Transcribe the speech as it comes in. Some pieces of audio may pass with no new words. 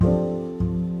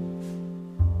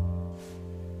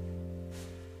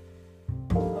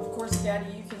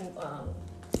Daddy,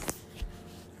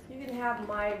 you can have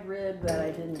my rib that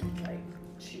I didn't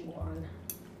chew on.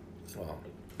 Well.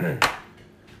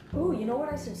 Ooh, you know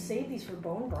what? I should save these for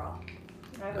bone broth.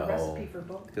 I have a recipe for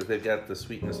bone. Because they've got the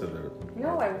sweetness of the.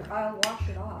 No, I'll wash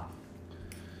it off.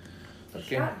 It's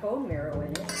Okay. got bone marrow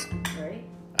in it, right?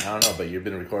 I don't know, but you've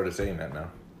been recorded saying that now.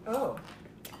 Oh.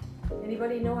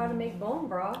 Anybody know how to make bone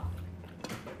broth?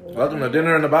 Welcome to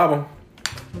Dinner in the Bible.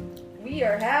 We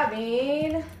are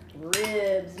having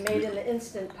ribs made in the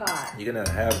Instant Pot. You're going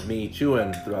to have me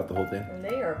chewing throughout the whole thing. And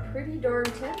they are pretty darn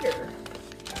tender,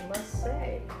 I must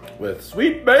say. With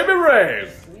Sweet Baby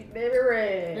Ray's. Sweet Baby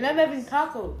Ray. And I'm having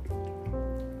taco.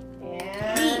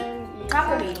 And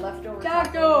Taco meat. leftover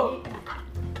Taco. meat.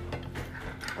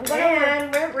 I'm gonna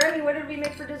And Remy, what did we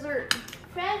make for dessert?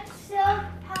 French silk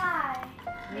pie.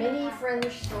 Mini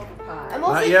French silk pie.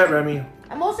 Not yet, Remy.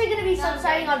 I'm mostly going to be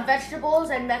subsiding on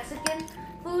vegetables and Mexican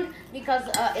food because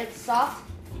it's soft.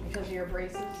 Because of your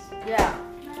braces? Yeah.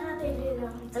 They do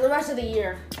them. For the rest of the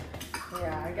year.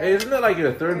 Yeah, I got Hey, isn't that like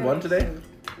your third one today?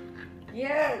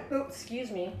 Yeah. Oops, excuse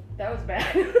me. That was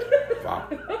bad. Wow.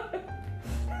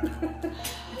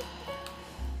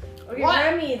 Okay, What?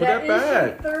 Remy, Put that that is your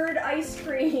back. third ice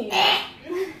cream.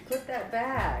 Put that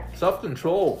back.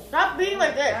 Self-control. Stop being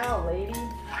like this. Wow, lady.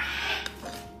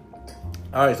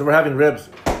 All right, so we're having ribs.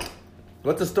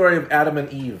 What's the story of Adam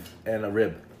and Eve and a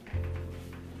rib?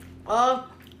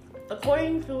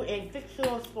 According to a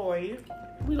fictional story,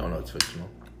 We don't know it's fictional.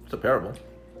 It's a parable.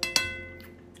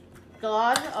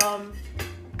 God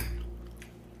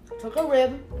took a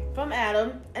rib from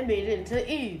Adam and made it into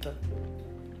Eve.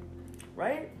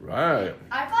 Right? Right.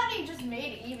 I thought he just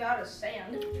made Eve out of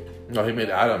sand. No, he made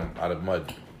Adam out of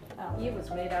mud. Eve was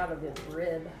made out of his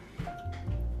rib.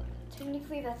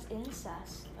 Technically, that's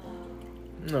incest.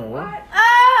 No. What?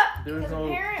 Ah! There was Because no.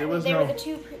 apparently There was they no. were the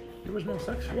two. There was no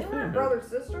sexual They were thing. brother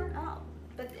sister. Oh,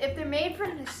 but if they're made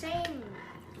from the same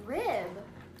rib,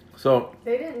 So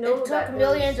They didn't know It that took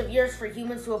millions of years for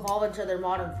humans to evolve into their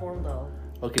modern form, though.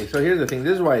 okay, so here's the thing.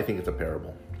 This is why I think it's a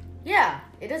parable. Yeah,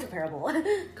 it is a parable.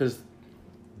 Because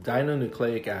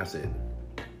dinonucleic acid,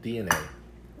 DNA,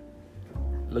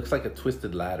 looks like a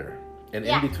twisted ladder. And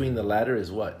Yeah. in between the ladder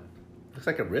is what? Looks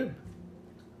like a rib.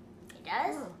 it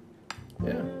does.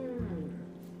 Yeah.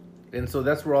 And so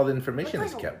that's where all the information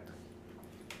Looks is like kept.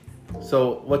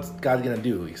 So what's God gonna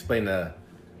do? Explain to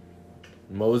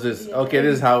Moses, okay,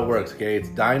 this is how it works, okay? It's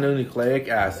dinonucleic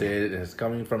acid, and it's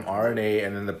coming from RNA,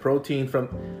 and then the protein from...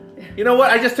 You know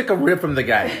what? I just took a rib from the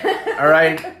guy. All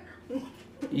right?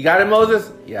 You got it,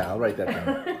 Moses? Yeah, I'll write that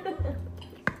down.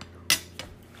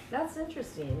 That's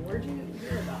interesting. Where'd you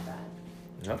hear about that?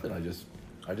 Nothing, I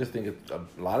just think it's, a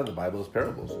lot of the Bible is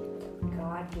parables.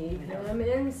 God gave him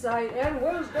insight and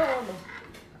wisdom.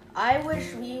 I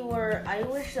wish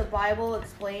the Bible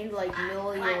explained like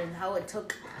how it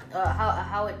took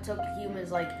how it took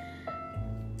humans like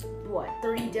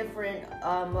 30 different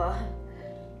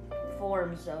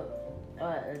forms to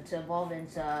evolve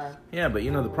into. Yeah, but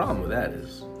you know, the problem with that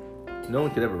is no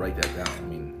one could ever write that down. I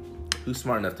mean, who's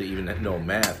smart enough to even know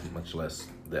math, much less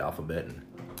the alphabet?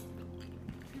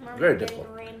 Very difficult.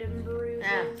 Random bruises.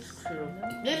 Yeah, it's true.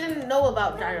 They didn't know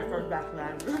about dinosaurs back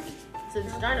then.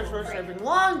 Since dinosaurs have been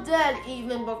long dead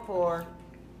even before.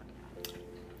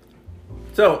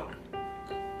 So,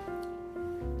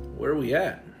 where are we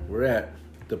at? We're at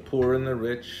the poor and the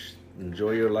rich.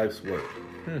 Enjoy your life's work.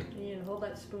 You need to hold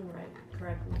that spoon right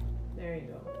correctly. There you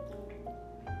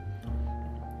go.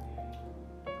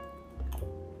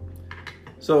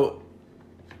 So,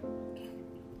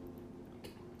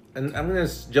 and I'm going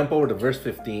to jump over to verse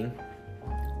 15.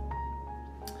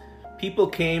 People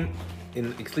came,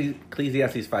 in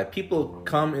Ecclesiastes 5, people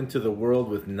come into the world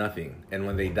with nothing. And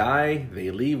when they die,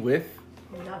 they leave with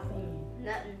Nothing.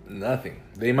 nothing.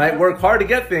 They might work hard to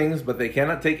get things, but they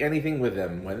cannot take anything with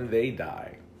them when they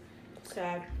die.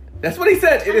 Sad. That's what he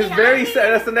said. It is very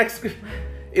sad. That's the next.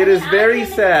 It is very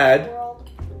sad.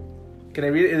 Can I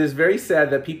read it? It is very sad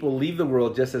that people leave the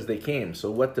world just as they came.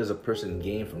 So what does a person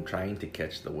gain from trying to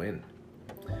catch the wind?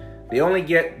 They only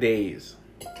get days.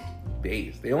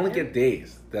 Days. They only get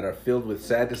days that are filled with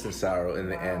sadness and sorrow in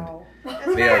the Wow.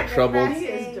 end. They are troubled, He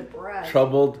is depressed.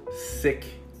 troubled, sick,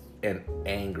 and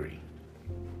angry.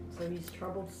 So he's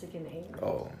troubled, sick, and angry.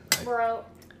 Oh, Bro.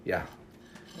 yeah.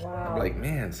 Wow. I'm like,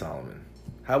 man, Solomon,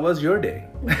 how was your day?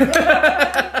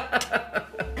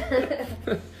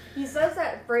 He says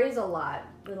that phrase a lot.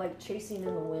 They're like chasing in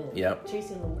the wind. Yep.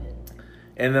 Chasing the wind.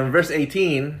 And then verse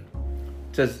 18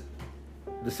 says,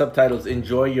 the subtitles,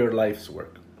 enjoy your life's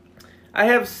work. I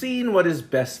have seen what is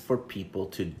best for people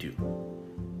to do.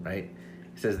 Right?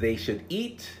 It says they should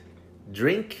eat,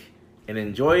 drink, and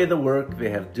enjoy the work they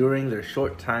have during their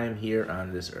short time here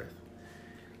on this earth.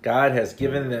 God has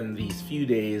given them these few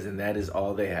days, and that is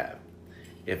all they have.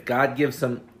 If God gives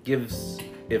some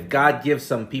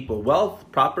people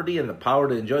wealth, property, and the power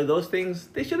to enjoy those things,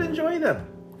 they should enjoy them.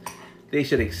 They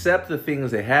should accept the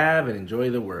things they have and enjoy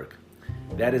the work.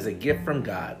 That is a gift from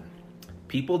God.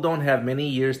 People don't have many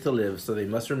years to live, so they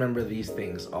must remember these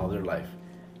things all their life.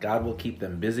 God will keep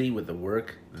them busy with the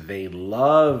work they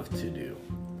love to do.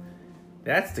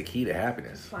 That's the key to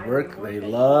happiness. Work they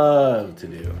love to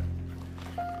do.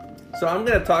 So I'm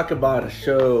going to talk about a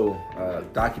show,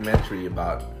 documentary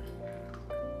about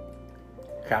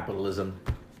capitalism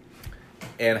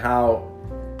and how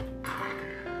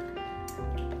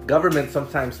governments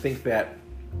sometimes think that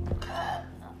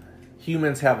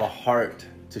humans have a heart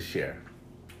to share.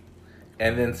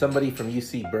 And then somebody from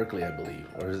UC Berkeley, I believe,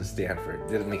 or is it Stanford,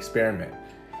 did an experiment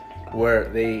where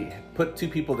they put two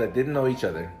people that didn't know each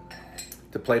other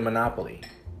to play Monopoly.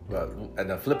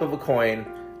 And a flip of a coin,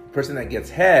 the person that gets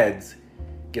heads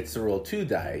gets to roll two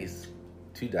dice,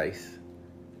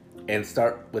 and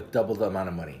start with double the amount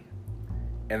of money.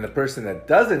 And the person that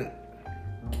doesn't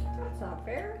That's not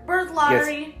fair. Birth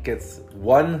lottery. gets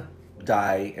one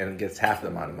die and gets half the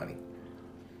amount of money.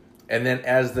 And then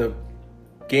as the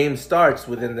game starts,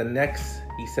 within the next,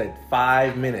 he said,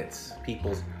 5 minutes,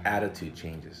 people's attitude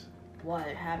changes. What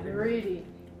happened? Greedy.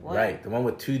 What? Right. The one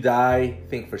with two die, I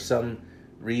think for some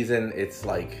reason it's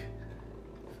like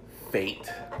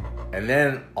fate. And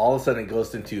then all of a sudden it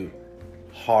goes into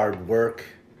hard work.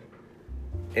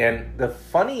 And the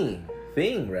funny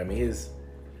thing, Remy, is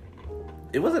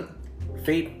it wasn't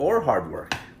fate or hard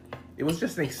work. It was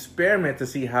just an experiment to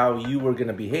see how you were going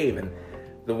to behave. And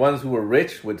the ones who were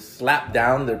rich would slap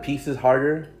down their pieces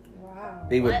harder. Wow.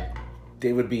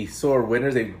 They would be sore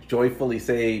winners. They'd joyfully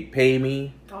say, "Pay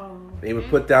me." Oh. They would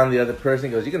put down the other person.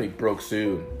 He goes, "You're going to be broke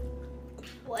soon."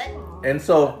 What? And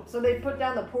so, they put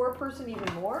down the poor person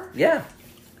even more? yeah.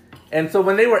 And so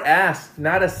when they were asked,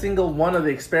 not a single one of the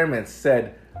experiments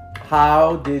said,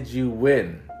 "How did you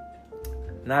win?"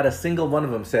 Not a single one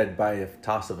of them said, "By a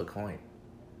toss of a coin."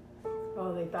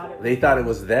 Oh, they thought it was... They thought it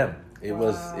was them. It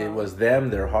Wow. was them,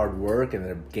 their hard work and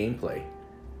their gameplay.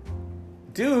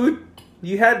 Dude,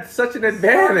 you had such an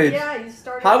advantage. Yeah, you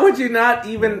started... How would you not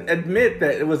even admit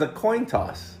that it was a coin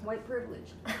toss? White privilege.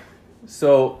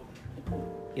 So,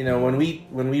 you know, when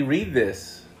we read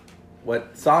this,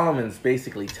 what Solomon's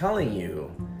basically telling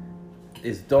you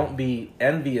is don't be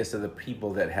envious of the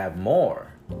people that have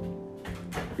more,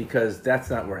 because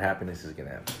that's not where happiness is going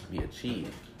to be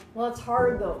achieved. Well, it's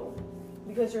hard, though.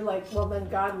 Because you're like, well, then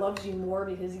God loves you more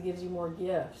because he gives you more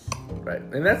gifts. Right.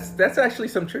 And that's actually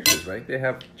some churches, right? They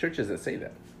have churches that say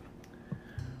that.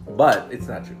 But it's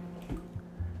not true.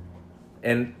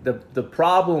 And the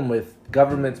problem with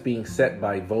governments being set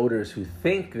by voters who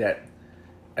think that,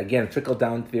 again,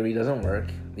 trickle-down theory doesn't work.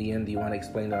 Ian, do you want to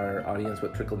explain to our audience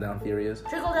what trickle-down theory is?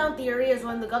 Trickle-down theory is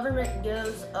when the government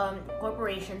gives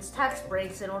corporations tax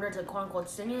breaks in order to, quote-unquote,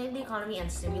 stimulate the economy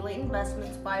and stimulate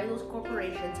investments by those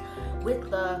corporations with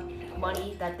the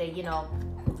money that they,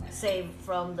 save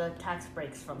from the tax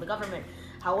breaks from the government.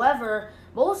 However,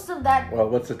 most of that... Well,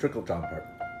 what's the trickle-down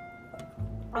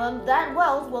part? That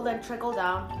wealth will then trickle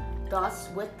down, thus,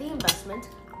 with the investment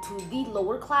to the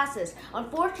lower classes.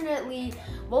 Unfortunately,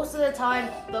 most of the time,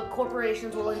 the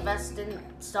corporations will invest in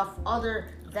stuff other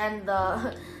than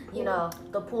the,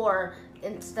 the poor,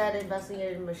 instead investing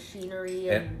it in machinery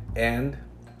and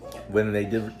when they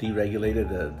deregulated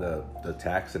the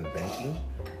tax and banking,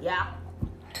 yeah.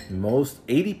 most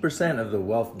 80% of the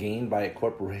wealth gained by a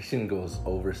corporation goes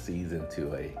overseas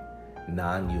into a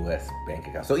non-U.S. bank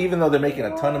account. So even though they're making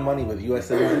a ton of money with U.S.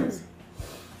 citizens,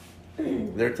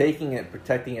 they're taking it,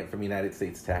 protecting it from United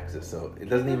States taxes. So it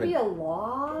doesn't even be a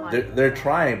law. They're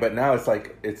trying, but now it's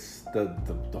like it's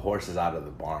the horse is out of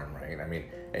the barn, right? I mean,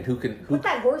 and who Put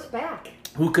that horse back.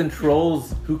 who controls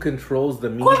the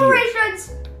media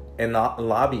Corporations! and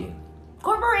lobbying?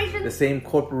 Corporations! The same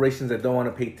corporations that don't want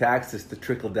to pay taxes to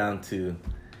trickle down to.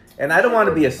 And I don't want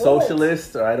to be a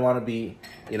socialist, or I don't want to be,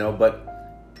 but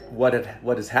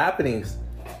what is happening is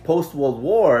post World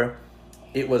War,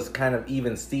 it was kind of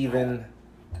even Steven.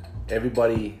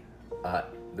 Everybody,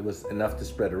 there was enough to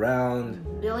spread around.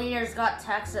 Billionaires got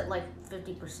taxed at like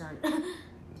 50%.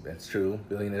 That's true.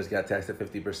 Billionaires got taxed at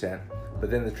 50%.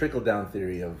 But then the trickle-down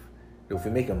theory of if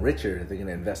we make them richer, they're going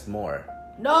to invest more.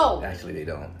 No! Actually, they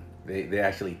don't. They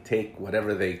actually take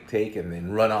whatever they take and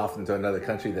then run off into another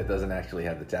country that doesn't actually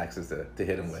have the taxes to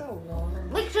hit them with. So wrong.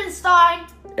 Liechtenstein!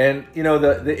 And,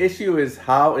 the issue is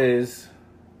how is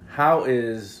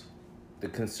the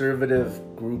conservative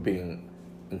grouping,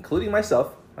 including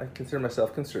myself, I consider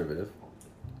myself conservative.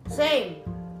 Same.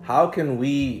 How can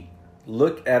we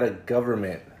look at a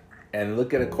government and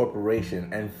look at a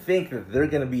corporation and think that they're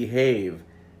going to behave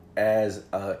as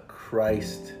a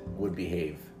Christ would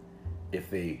behave if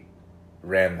they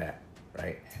ran that,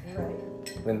 right?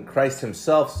 Right. When Christ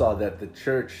himself saw that the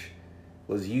church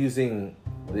was using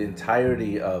the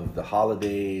entirety of the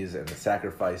holidays and the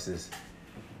sacrifices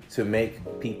to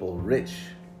make people rich,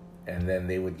 and then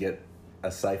they would get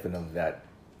a siphon of that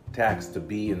tax to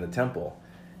be in the temple.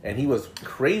 And he was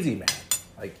crazy, man.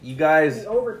 Like, you guys... He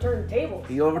overturned tables.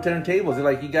 He overturned tables. They're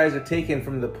like, you guys are taking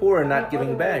from the poor and not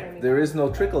giving back. There is no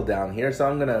trickle down here, so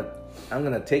I'm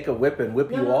gonna take a whip and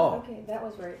whip you all. Okay, that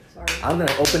was right. Sorry. I'm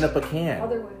gonna open up a can.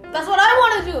 Other way. That's what I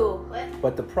want to do.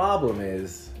 But the problem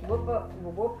is... Whoop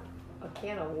a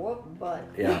can of whoop butt.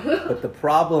 Yeah, but the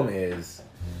problem is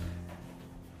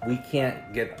we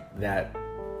can't get that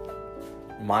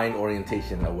mind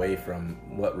orientation away from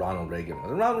what Ronald Reagan was.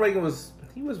 And Ronald Reagan was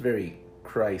very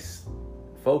Christ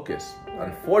focused.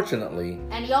 Unfortunately,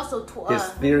 And he also his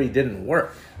theory didn't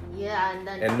work. yeah, and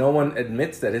then And no one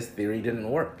admits that his theory didn't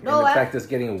work. No, and in fact, it's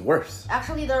getting worse.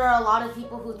 actually there are a lot of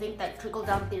people who think that trickle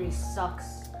down theory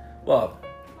sucks. Well,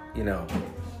 you know,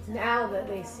 Now that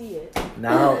they see it.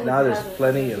 now there's Hasn't-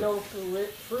 plenty there's of... no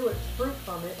fruit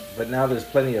from it. But now there's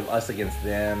plenty of us against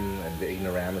them, and the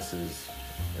ignoramuses,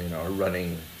 you know, are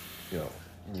running, you know,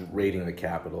 raiding the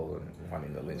Capitol and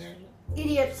wanting to lynch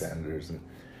Idiots. senators, and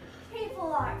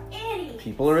People are idiots.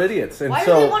 people are idiots. And Why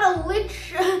so, do they want to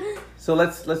lynch? so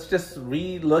let's just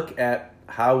re-look at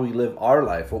how we live our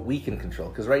life, what we can control.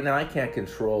 Because right now I can't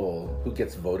control who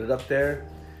gets voted up there,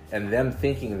 and them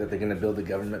thinking that they're going to build a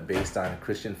government based on a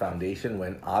Christian foundation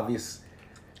when obvious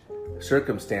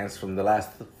circumstance from the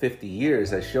last 50 years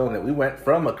has shown that we went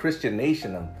from a Christian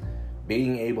nation of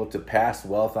being able to pass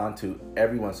wealth on to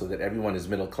everyone so that everyone is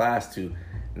middle class to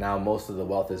now most of the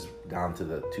wealth is down to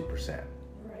the 2%.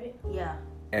 Right. yeah.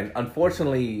 And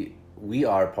unfortunately, we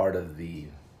are part of the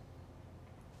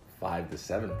 5 to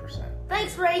 7%.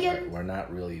 Thanks, Reagan. We're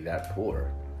not really that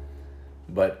poor.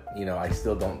 But, you know, I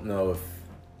still don't know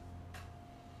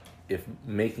if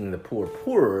making the poor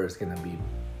poorer is going to be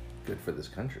good for this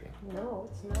country. No,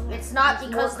 it's not. It's not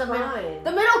There's because more the crime.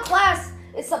 middle class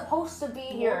is supposed to be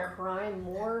More here. crime,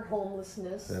 more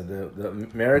homelessness. The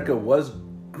America was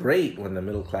great when the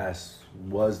middle class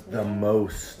was the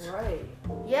most. Right.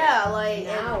 Yeah, like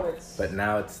Now it's. Oh, But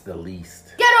now it's the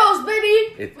least. ghettos,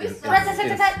 baby.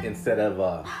 Instead of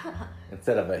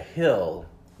a hill,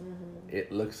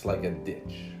 it looks like a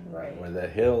ditch. Right. Where the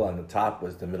hill on the top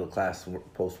was the middle class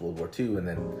post World War II, and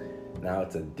then now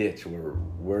it's a ditch where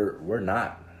we're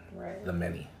not Right. the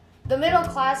many. The middle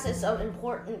class is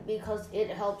important because it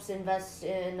helps invest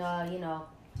in,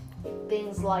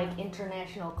 things like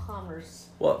international commerce.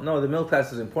 Well, no, the middle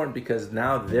class is important because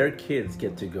now their kids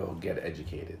get to go get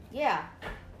educated. Yeah.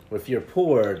 If you're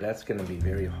poor, that's going to be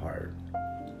very hard.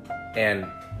 And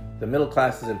the middle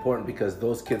class is important because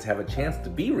those kids have a chance to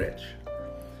be rich.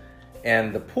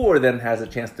 And the poor then has a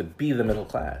chance to be the middle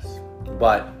class.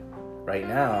 But right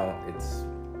now,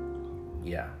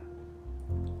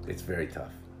 it's very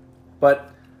tough.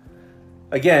 But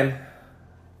again,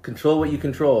 control what you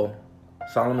control.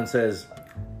 Solomon says,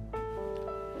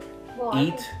 Well, I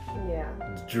eat, think-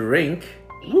 yeah. drink,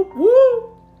 woo woo.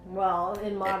 Well,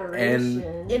 in moderation.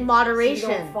 In So moderation.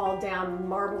 you don't fall down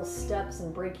marble steps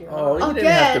and break your Oh, you arm.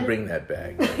 didn't have to Again. bring that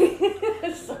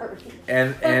bag. Sorry.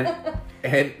 And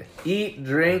eat,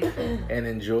 drink, and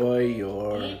enjoy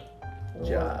your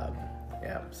job.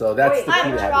 Yeah. So that's Wait, the key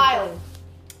I'm to a having. child.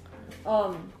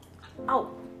 Oh. Oh.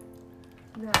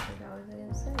 No, I forgot what I was going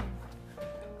to say.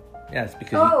 Yeah, it's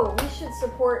because Oh, we should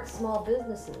support small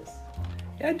businesses.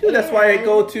 yeah, I do. That's why I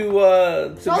go to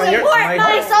my Support hair,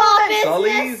 my small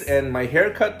Sully's business. and my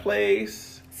haircut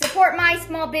place. Support my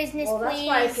small business, Well, that's please.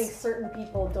 why I think certain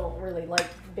people don't really like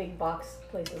big box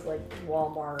places like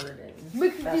Walmart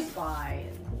and Best Buy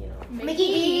and, you know. Mickey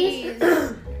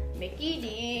D's. Mickey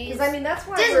D's. Because, I mean, that's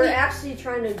why Disney. we're actually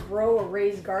trying to grow a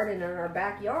raised garden in our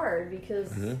backyard because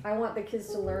Mhm. I want the kids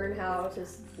to learn how to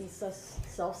be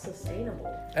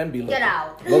self-sustainable. And be local. Get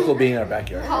out. Local being our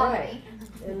backyard. Right.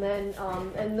 And then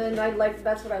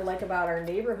that's what I like about our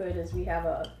neighborhood is we have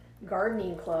a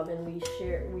gardening club and we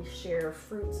share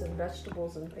fruits and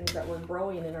vegetables and things that we're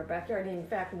growing in our backyard. In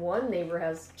fact, one neighbor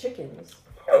has chickens.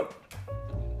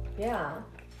 Yeah.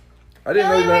 I didn't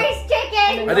know Billy that. raised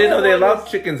chicken. I didn't know they allowed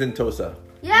chickens in Tosa.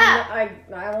 Yeah.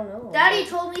 I don't know. Daddy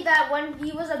told me that when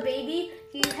he was a baby,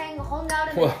 he hung out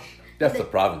in the Well, that's the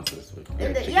provinces. We in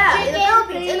have the, chickens yeah, in in the there.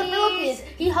 Philippines. In the Philippines,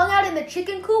 he hung out in the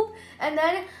chicken coop, and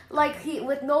then he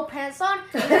with no pants on.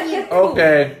 And then he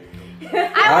Okay.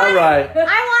 All right, I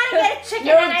want to get a chicken.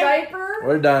 No and diaper.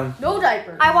 we're done. No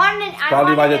diaper. I wanted.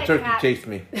 Probably why the get a turkey cat. chased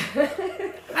me.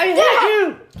 I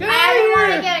either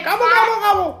want to get a cat.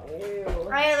 Ew.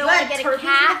 I either You want had to get a turkeys in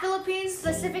cat, the Philippines?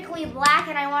 specifically black,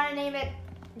 and I want to name it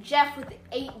Jeff with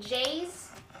 8 J's,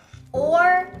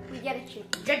 or we get a chicken.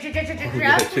 We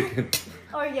got chicken.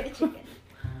 Or we get a chicken.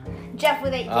 Jeff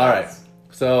with 8 J's. All right.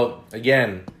 So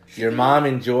again, your mom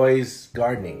enjoys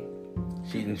gardening.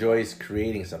 She enjoys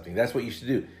creating something. That's what you should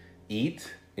do.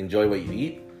 Eat. Enjoy what you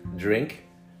eat. Drink.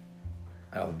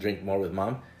 I'll drink more with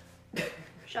mom.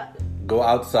 Shut. Go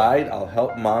outside. I'll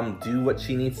help mom do what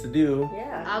she needs to do.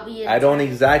 Yeah. I'll be. I don't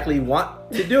exactly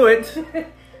want to do it,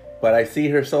 but I see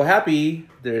her so happy.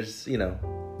 There's,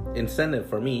 incentive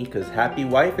for me because happy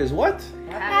wife is what?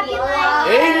 Happy life. life.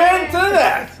 Amen to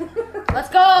that. Let's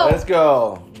go. Let's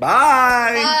go.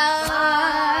 Bye.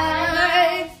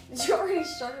 Bye. Did you already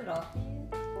shut it off?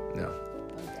 No.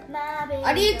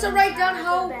 I need to write down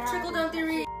how trickle down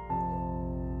theory